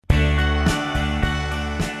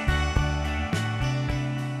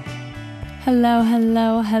Hello,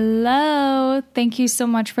 hello, hello. Thank you so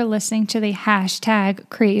much for listening to the hashtag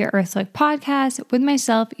Create Your Earthquake podcast with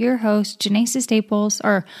myself, your host, Janessa Staples,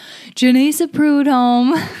 or Janessa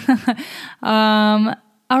Prudhomme.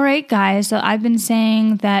 All right, guys. So I've been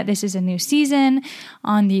saying that this is a new season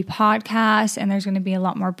on the podcast, and there's going to be a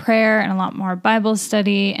lot more prayer and a lot more Bible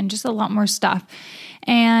study and just a lot more stuff.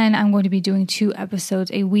 And I'm going to be doing 2 episodes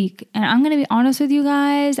a week. And I'm going to be honest with you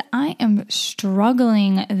guys, I am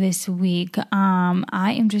struggling this week.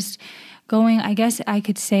 I am just going, I guess I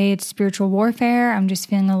could say it's spiritual warfare. I'm just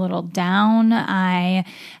feeling a little down. I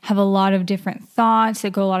have a lot of different thoughts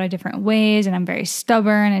that go a lot of different ways, and I'm very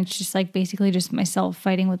stubborn. It's just like basically just myself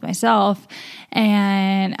fighting with myself,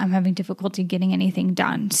 and I'm having difficulty getting anything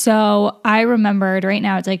done. So I remembered right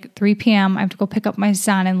now it's like 3 p.m. I have to go pick up my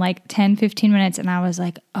son in like 10, 15 minutes. And I was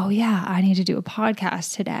like, oh yeah, I need to do a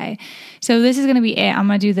podcast today. So this is going to be it. I'm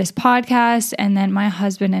going to do this podcast, and then my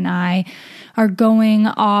husband and I are going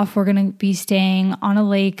off. We're going to be staying on a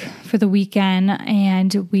lake for the weekend,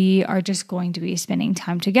 and we are just going to be spending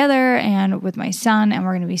time together and with my son, and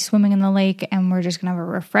we're going to be swimming in the lake, and we're just going to have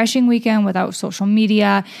a refreshing weekend without social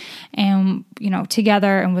media and,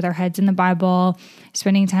 together and with our heads in the Bible,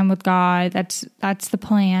 spending time with God. That's the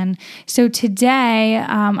plan. So today,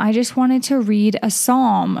 I just wanted to read a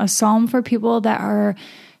psalm for people that are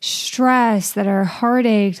stressed, that are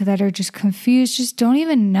heartached, that are just confused, just don't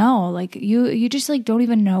even know. Like you just like don't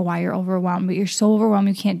even know why you're overwhelmed, but you're so overwhelmed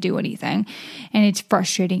you can't do anything. And it's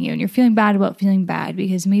frustrating you, and you're feeling bad about feeling bad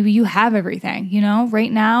because maybe you have everything,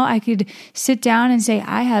 Right now I could sit down and say,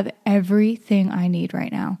 I have everything I need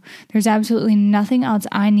right now. There's absolutely nothing else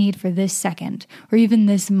I need for this second or even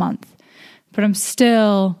this month. But I'm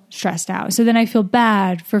still stressed out. So then I feel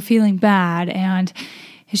bad for feeling bad, and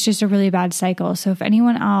it's just a really bad cycle. So if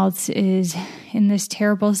anyone else is in this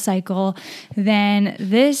terrible cycle, then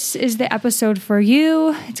this is the episode for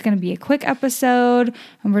you. It's going to be a quick episode,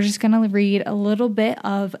 and we're just going to read a little bit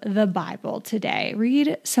of the Bible today.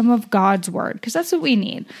 Read some of God's word, because that's what we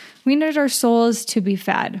need. We need our souls to be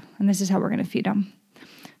fed, and this is how we're going to feed them.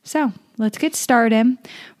 So let's get started.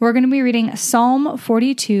 We're going to be reading Psalm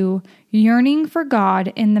 42, Yearning for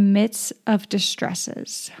God in the Midst of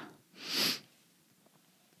Distresses.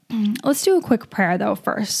 Let's do a quick prayer, though,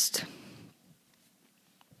 first.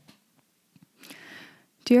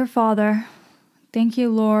 Dear Father, thank you,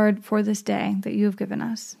 Lord, for this day that you have given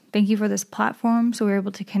us. Thank you for this platform so we're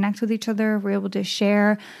able to connect with each other. We're able to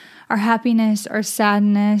share our happiness, our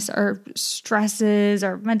sadness, our stresses,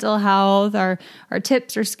 our mental health, our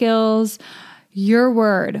tips, our skills. Your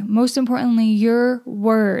word, most importantly, your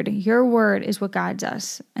word is what guides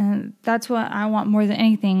us. And that's what I want more than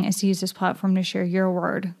anything, is to use this platform to share your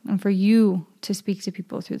word and for you to speak to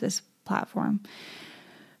people through this platform.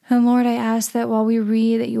 And Lord, I ask that while we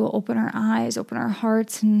read, that you will open our eyes, open our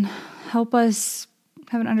hearts, and help us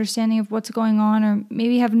have an understanding of what's going on, or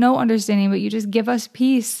maybe have no understanding, but you just give us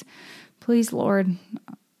peace. Please, Lord.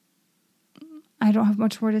 I don't have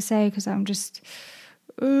much more to say because I'm just...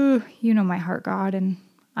 you know my heart, God, and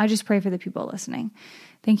I just pray for the people listening.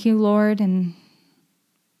 Thank you, Lord, and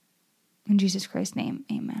in Jesus Christ's name,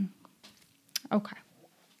 amen. Okay.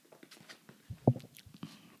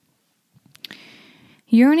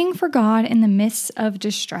 Yearning for God in the midst of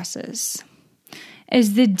distresses.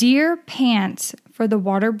 As the deer pants for the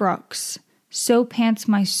water brooks, so pants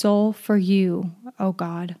my soul for you, O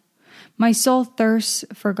God. My soul thirsts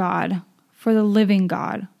for God, for the living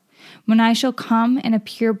God. When I shall come and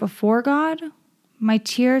appear before God, my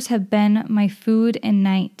tears have been my food and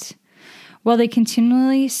night, while they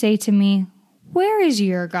continually say to me, where is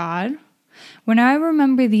your God? When I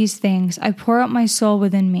remember these things, I pour out my soul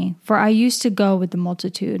within me, for I used to go with the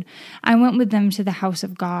multitude. I went with them to the house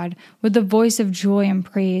of God, with the voice of joy and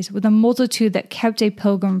praise, with a multitude that kept a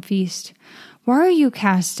pilgrim feast. Why are you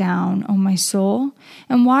cast down, O my soul?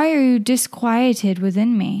 And why are you disquieted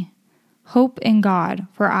within me? Hope in God,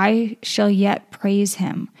 for I shall yet praise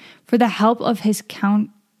him, for the help of his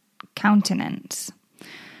countenance.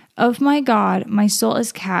 Of my God, my soul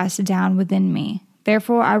is cast down within me.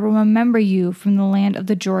 Therefore I will remember you from the land of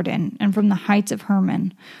the Jordan, and from the heights of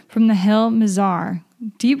Hermon, from the hill Mizar.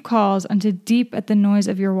 Deep calls unto deep at the noise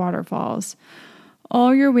of your waterfalls.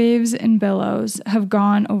 All your waves and billows have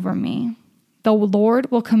gone over me. The Lord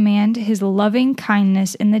will command his loving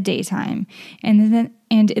kindness in the daytime, and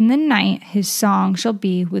in the night his song shall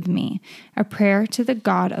be with me, a prayer to the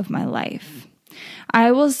God of my life.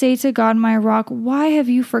 I will say to God my rock, why have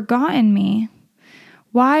you forgotten me?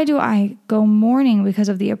 Why do I go mourning because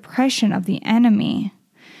of the oppression of the enemy?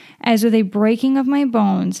 As with a breaking of my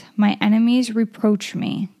bones, my enemies reproach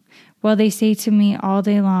me, while they say to me all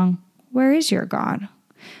day long, where is your God?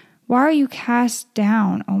 Why are you cast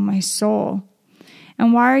down, O my soul?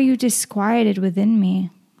 And why are you disquieted within me?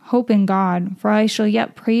 Hope in God, for I shall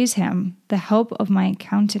yet praise him, the help of my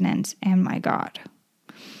countenance and my God.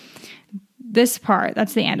 This part,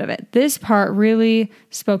 that's the end of it. This part really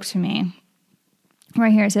spoke to me.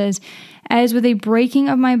 Right here it says, as with a breaking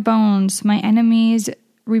of my bones, my enemies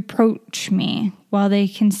reproach me, while they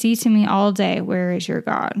can see to me all day, where is your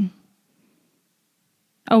God?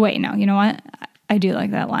 Oh, wait, no, you know what? I do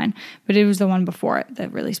like that line, but it was the one before it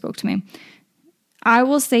that really spoke to me. I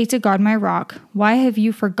will say to God, my rock, why have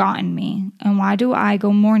you forgotten me? And why do I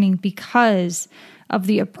go mourning because of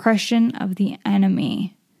the oppression of the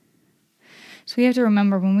enemy? So we have to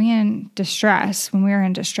remember when we're in distress,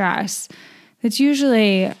 it's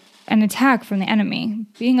usually an attack from the enemy.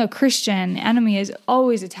 Being a Christian, the enemy is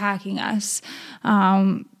always attacking us,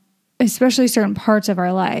 especially certain parts of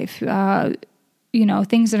our life,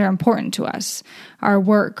 things that are important to us, our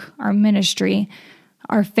work, our ministry,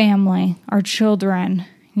 our family, our children.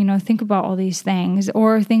 Think about all these things,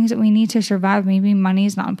 or things that we need to survive. Maybe money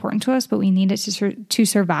is not important to us, but we need it to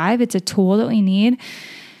survive. It's a tool that we need.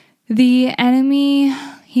 The enemy,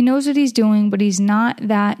 he knows what he's doing, but he's not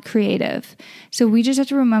that creative. So we just have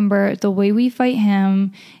to remember the way we fight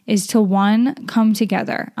him is to, one, come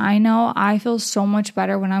together. I know I feel so much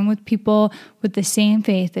better when I'm with people with the same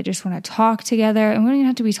faith that just want to talk together. And we don't even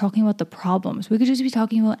have to be talking about the problems. We could just be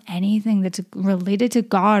talking about anything that's related to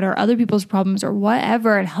God or other people's problems or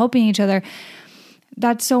whatever, and helping each other.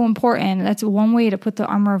 That's so important. That's one way to put the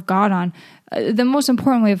armor of God on. The most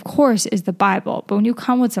important way, of course, is the Bible. But when you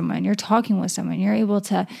come with someone, you're talking with someone, you're able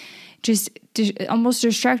to just almost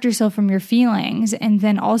distract yourself from your feelings and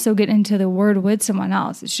then also get into the word with someone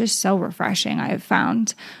else. It's just so refreshing, I have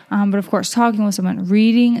found. But of course, talking with someone,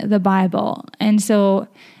 reading the Bible. And so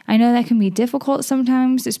I know that can be difficult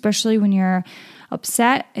sometimes, especially when you're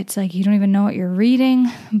upset. It's like you don't even know what you're reading,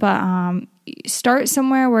 but start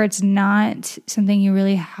somewhere where it's not something you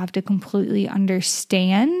really have to completely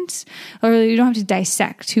understand, or you don't have to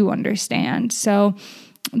dissect to understand. So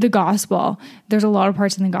the gospel, there's a lot of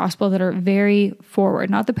parts in the gospel that are very forward,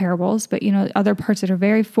 not the parables, but other parts that are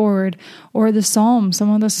very forward, or the Psalms. Some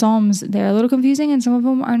of the Psalms, they're a little confusing and some of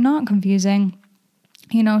them are not confusing.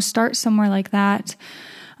 Start somewhere like that.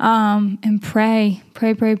 And pray.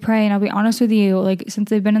 And I'll be honest with you, since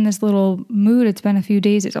they've been in this little mood, it's been a few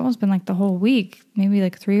days. It's almost been the whole week, maybe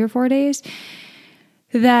 3 or 4 days,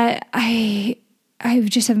 that I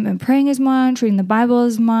just haven't been praying as much, reading the Bible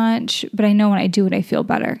as much, but I know when I do it, I feel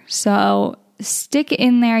better. So stick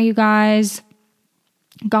in there, you guys.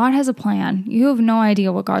 God has a plan. You have no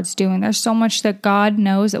idea what God's doing. There's so much that God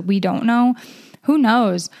knows that we don't know. Who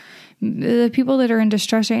knows? The people that are in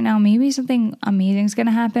distress right now, maybe something amazing is going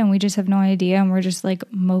to happen. We just have no idea, and we're just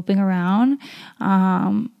moping around.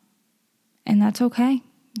 And that's okay.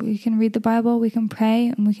 We can read the Bible, we can pray,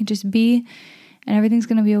 and we can just be, and everything's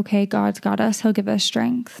going to be okay. God's got us. He'll give us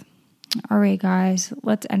strength. All right, guys,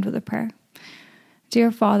 let's end with a prayer. Dear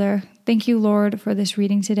Father, thank you, Lord, for this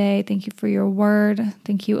reading today. Thank you for your word.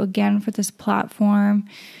 Thank you again for this platform.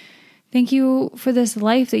 Thank you for this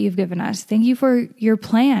life that you've given us. Thank you for your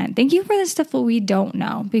plan. Thank you for the stuff that we don't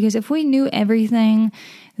know. Because if we knew everything,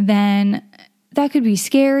 then that could be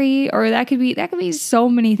scary, or that could be so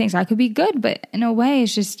many things. That could be good, but in a way,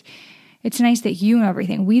 it's nice that you know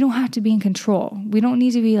everything. We don't have to be in control. We don't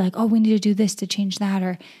need to be we need to do this to change that,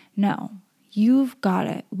 or no. You've got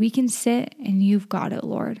it. We can sit and you've got it,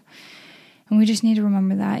 Lord. And we just need to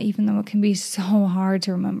remember that, even though it can be so hard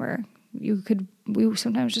to remember. We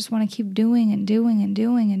sometimes just want to keep doing and doing and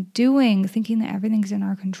doing and doing, thinking that everything's in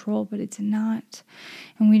our control, but it's not.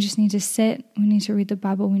 And we just need to sit. We need to read the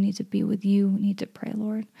Bible. We need to be with you. We need to pray,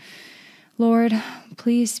 Lord. Lord,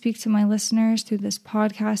 please speak to my listeners through this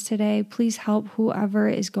podcast today. Please help whoever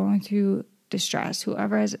is going through distress,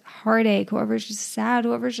 whoever has heartache, whoever is just sad,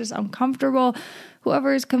 whoever is just uncomfortable,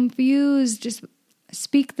 whoever is confused. Just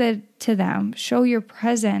speak to them. Show your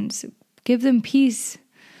presence. Give them peace.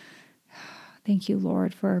 Thank you,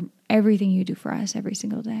 Lord, for everything you do for us every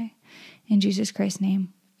single day. In Jesus Christ's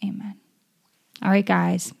name, amen. All right,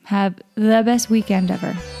 guys, have the best weekend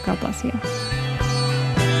ever. God bless you.